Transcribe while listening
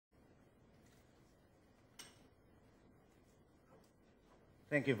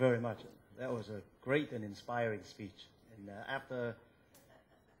Thank you very much. That was a great and inspiring speech. And after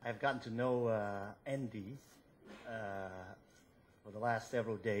I've gotten to know Andy for the last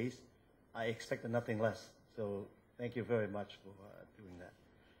several days, I expected nothing less. So thank you very much for doing that.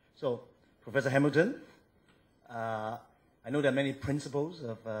 So, Professor Hamilton, I know there are many principals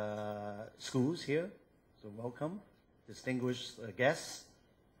of schools here, so welcome. Distinguished guests,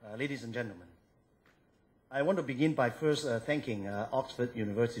 ladies and gentlemen. I want to begin by first thanking Oxford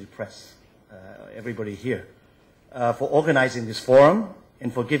University Press, everybody here, for organizing this forum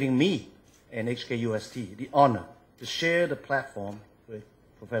and for giving me and HKUST the honor to share the platform with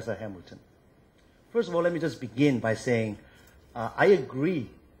Professor Hamilton. First of all, let me just begin by saying I agree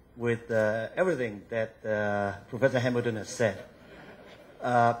with everything that Professor Hamilton has said.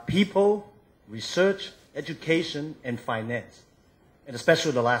 People, research, education, and finance, and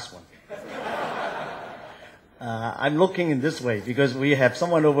especially the last one. I'm looking in this way because we have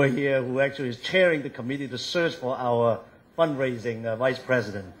someone over here who actually is chairing the committee to search for our fundraising vice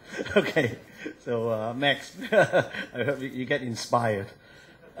president. Okay, so Max, I hope you get inspired.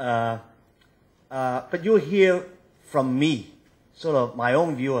 But you'll hear from me sort of my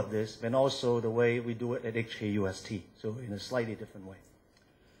own view of this and also the way we do it at HKUST, so in a slightly different way.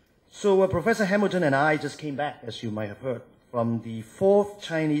 So Professor Hamilton and I just came back, as you might have heard, from the 4th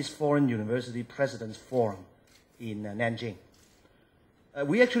Chinese Foreign University President's Forum in Nanjing.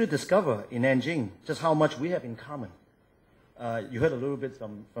 We actually discovered in Nanjing just how much we have in common. You heard a little bit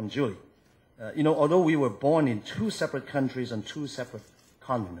from Julie. Although we were born in 2 separate countries on 2 separate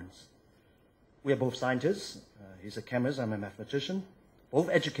continents, we are both scientists. He's a chemist, I'm a mathematician. Both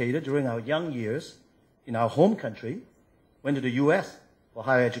educated during our young years in our home country, went to the US for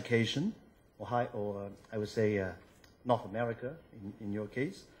higher education, or I would say North America in your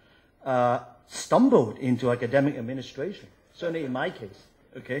case. Stumbled into academic administration, certainly in my case,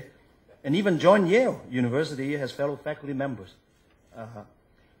 okay? And even joined Yale University as fellow faculty members.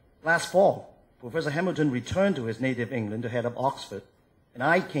 Last fall, Professor Hamilton returned to his native England to head up Oxford, and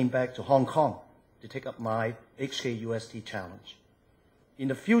I came back to Hong Kong to take up my HKUST challenge. In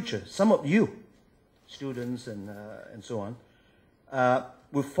the future, some of you, students and so on,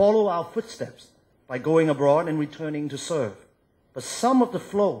 will follow our footsteps by going abroad and returning to serve. But some of the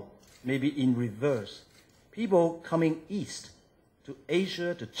flow may be in reverse. People coming east to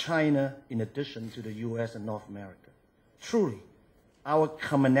Asia, to China, in addition to the US and North America. Truly, our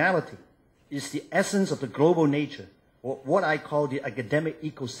commonality is the essence of the global nature, or what I call the academic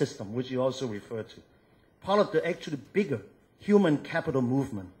ecosystem, which you also refer to. Part of the actually bigger human capital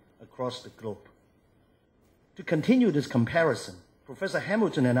movement across the globe. To continue this comparison, Professor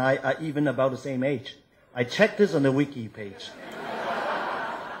Hamilton and I are even about the same age. I checked this on the wiki page.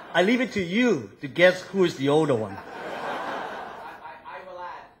 I leave it to you to guess who is the older one. I will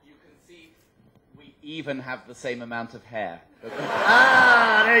add, you can see we even have the same amount of hair.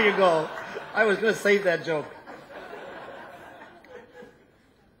 Ah, there you go. I was going to save that joke.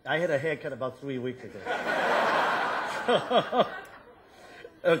 I had a haircut about 3 weeks ago.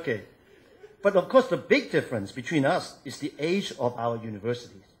 Okay. But of course, the big difference between us is the age of our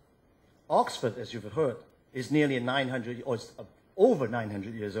universities. Oxford, as you've heard, is nearly 900, or over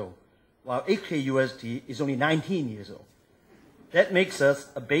 900 years old, while HKUST is only 19 years old. That makes us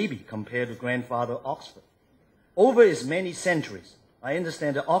a baby compared to grandfather Oxford. Over its many centuries, I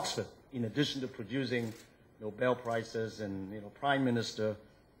understand that Oxford, in addition to producing Nobel Prizes and Prime Minister,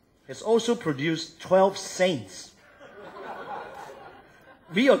 has also produced 12 saints.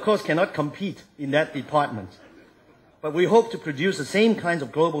 We, of course, cannot compete in that department, but we hope to produce the same kinds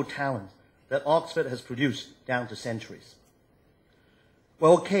of global talent that Oxford has produced down the centuries.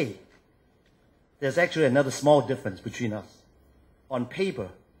 Well, okay, there's actually another small difference between us. On paper,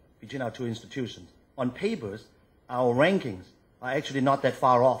 between our 2 institutions, on papers, our rankings are actually not that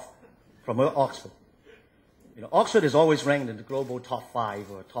far off from Oxford. Oxford is always ranked in the global top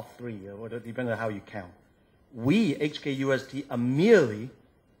 5 or top 3, or whatever, depending on how you count. We, HKUST, are merely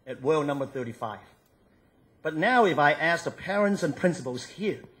at world number 35. But now if I ask the parents and principals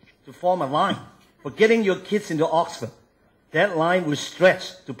here to form a line for getting your kids into Oxford, that line will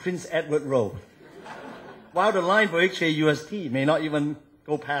stretch to Prince Edward Road, while the line for HKUST may not even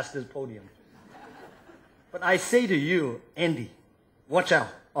go past this podium. But I say to you, Andy, watch out,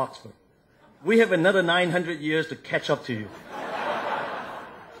 Oxford. We have another 900 years to catch up to you.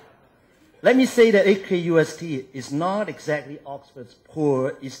 Let me say that HKUST is not exactly Oxford's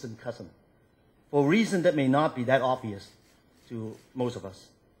poor eastern cousin, for a reason that may not be that obvious to most of us.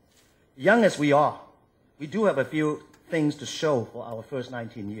 Young as we are, we do have a few things to show for our first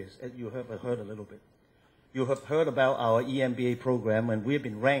 19 years, as you have heard a little bit. you have heard about our EMBA program, and we have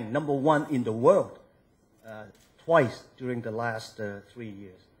been ranked #1 in the world twice during the last 3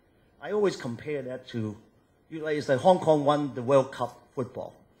 years. I always compare that to, it's like Hong Kong won the World Cup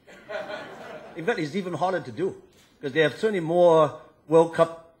football. In fact, it's even harder to do, because they have certainly more World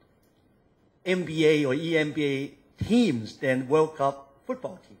Cup MBA or EMBA teams than World Cup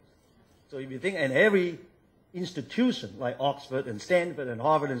football teams. So if you think, and every institution like Oxford and Stanford and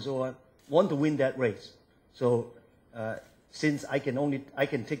Harvard and so on want to win that race. So since I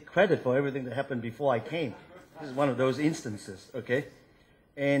can take credit for everything that happened before I came, this is one of those instances, okay?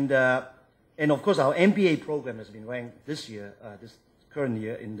 And of course, our MBA program has been ranked this year, this current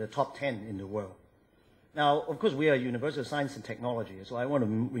year, in the top 10 in the world. Now, of course, we are a University of Science and Technology, so I want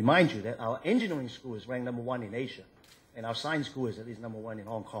to remind you that our engineering school is ranked #1 in Asia, and our science school is at least #1 in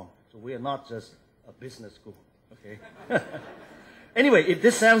Hong Kong. So we are not just a business school, okay? Anyway, if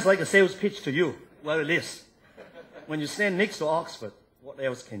this sounds like a sales pitch to you, well, it is. When you stand next to Oxford, what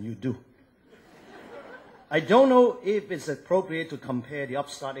else can you do? I don't know if it's appropriate to compare the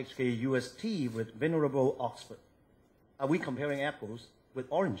upstart HK UST with venerable Oxford. Are we comparing apples with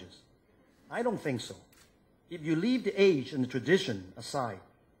oranges? I don't think so. If you leave the age and the tradition aside,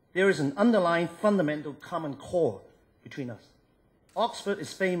 there is an underlying fundamental common core between us. Oxford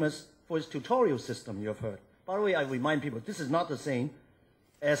is famous for its tutorial system, you have heard. By the way, I remind people, this is not the same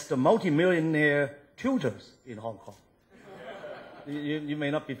as the multimillionaire tutors in Hong Kong. You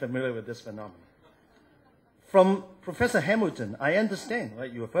may not be familiar with this phenomenon. From Professor Hamilton, I understand,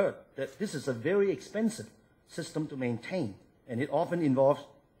 right, you have heard, that this is a very expensive system to maintain, and it often involves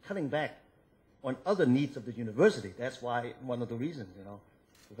cutting back on other needs of the university. That's why, one of the reasons,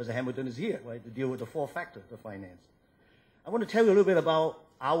 Professor Hamilton is here, right, to deal with the 4 factors of finance. I want to tell you a little bit about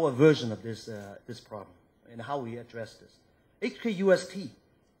our version of this problem and how we address this. HKUST,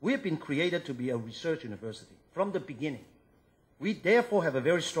 we have been created to be a research university from the beginning. We therefore have a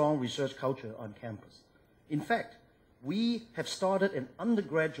very strong research culture on campus. In fact, we have started an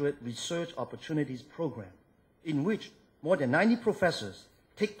undergraduate research opportunities program in which more than 90 professors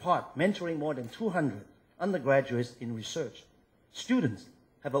take part, mentoring more than 200 undergraduates in research. Students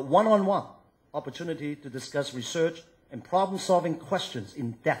have a one-on-one opportunity to discuss research and problem-solving questions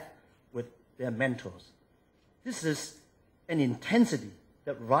in depth with their mentors. This is an intensity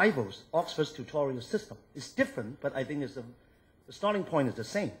that rivals Oxford's tutorial system. It's different, but I think the starting point is the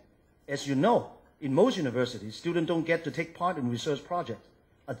same. As you know, in most universities, students don't get to take part in research projects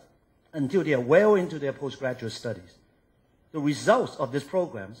until they are well into their postgraduate studies. The results of these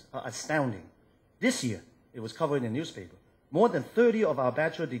programs are astounding. This year, it was covered in the newspaper, more than 30 of our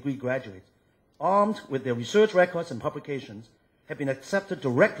bachelor degree graduates, armed with their research records and publications, have been accepted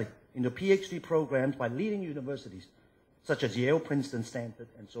directly into PhD programs by leading universities, such as Yale, Princeton, Stanford,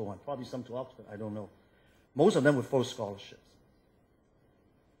 and so on. Probably some to Oxford, I don't know. Most of them with full scholarships.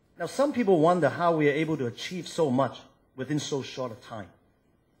 Now, some people wonder how we are able to achieve so much within so short a time.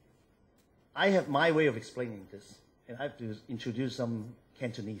 I have my way of explaining this, and I have to introduce some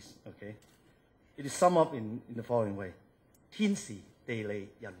Cantonese, okay? It is summed up in the following way. 天時地利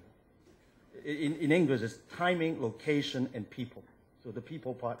人. In English, it's timing, location, and people. So the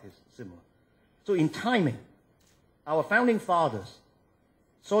people part is similar. So in timing, our founding fathers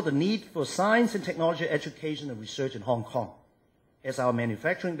saw the need for science and technology education and research in Hong Kong as our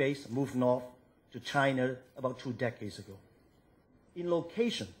manufacturing base moved north to China about 2 decades ago. In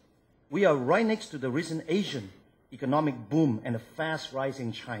location, we are right next to the recent Asian economic boom and a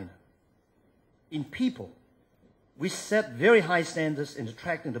fast-rising China. In people, we set very high standards in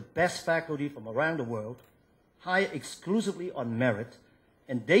attracting the best faculty from around the world, hire exclusively on merit,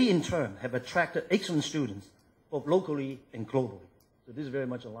 and they in turn have attracted excellent students, both locally and globally. So this is very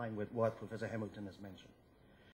much aligned with what Professor Hamilton has mentioned.